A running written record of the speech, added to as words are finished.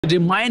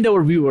Remind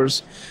our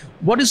viewers,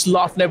 what is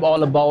Loft Lab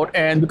all about?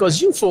 And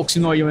because you folks,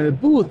 you're in the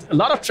booth, a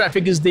lot of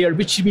traffic is there,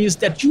 which means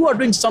that you are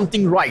doing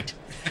something right.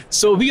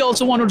 So we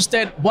also want to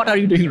understand, what are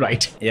you doing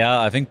right?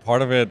 Yeah, I think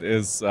part of it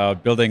is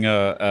building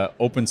a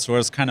open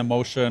source kind of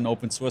motion,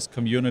 open source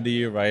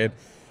community, right?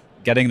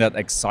 Getting that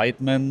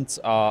excitement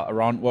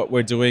around what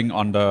we're doing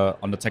on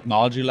the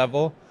technology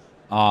level.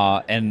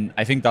 And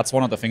I think that's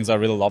one of the things I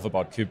really love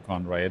about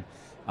KubeCon,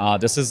 right?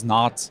 This is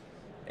not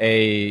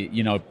a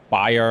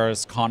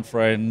buyers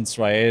conference,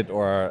 right,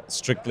 or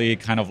strictly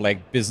kind of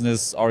like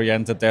business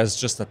oriented. There's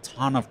just a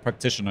ton of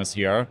practitioners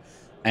here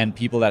and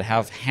people that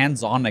have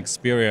hands-on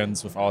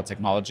experience with our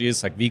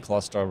technologies like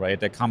vCluster, right?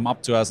 They come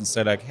up to us and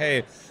say like,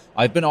 hey,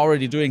 I've been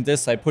already doing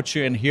this, I put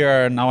you in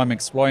here, and now I'm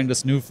exploring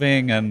this new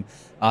thing, and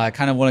I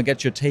kind of want to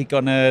get your take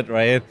on it,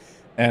 right?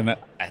 And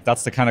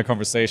that's the kind of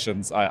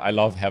conversations I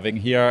love having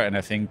here, and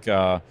I think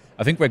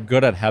we're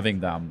good at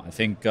having them. I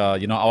think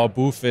our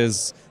booth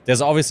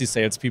there's obviously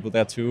salespeople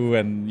there too,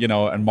 and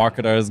and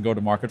marketers,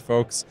 go-to-market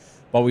folks,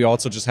 but we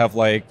also just have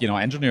like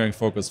engineering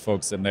focused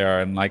folks in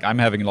there, and like I'm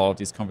having a lot of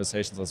these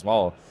conversations as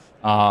well,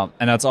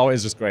 and that's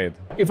always just great.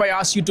 If I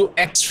ask you to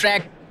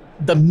extract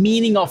the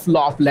meaning of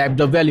Loft Lab,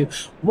 the value,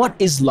 what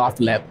is Loft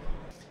Lab?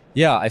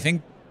 Yeah, I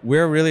think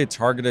we're really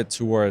targeted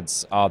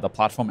towards the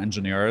platform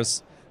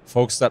engineers,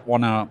 folks that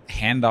want to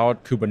hand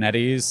out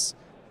Kubernetes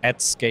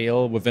at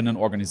scale within an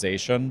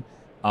organization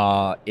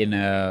in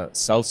a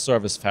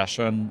self-service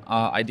fashion,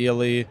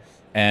 ideally.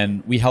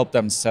 And we help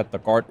them set the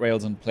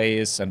guardrails in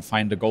place and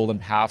find the golden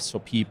paths for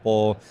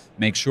people,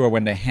 make sure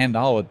when they hand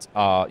out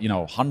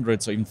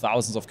hundreds or even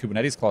thousands of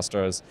Kubernetes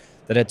clusters,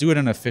 that they do it in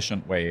an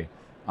efficient way.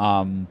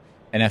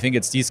 And I think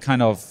it's these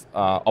kind of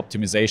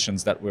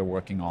optimizations that we're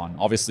working on.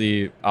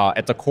 Obviously,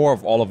 at the core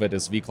of all of it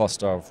is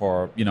vCluster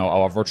for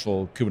our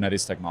virtual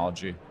Kubernetes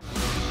technology.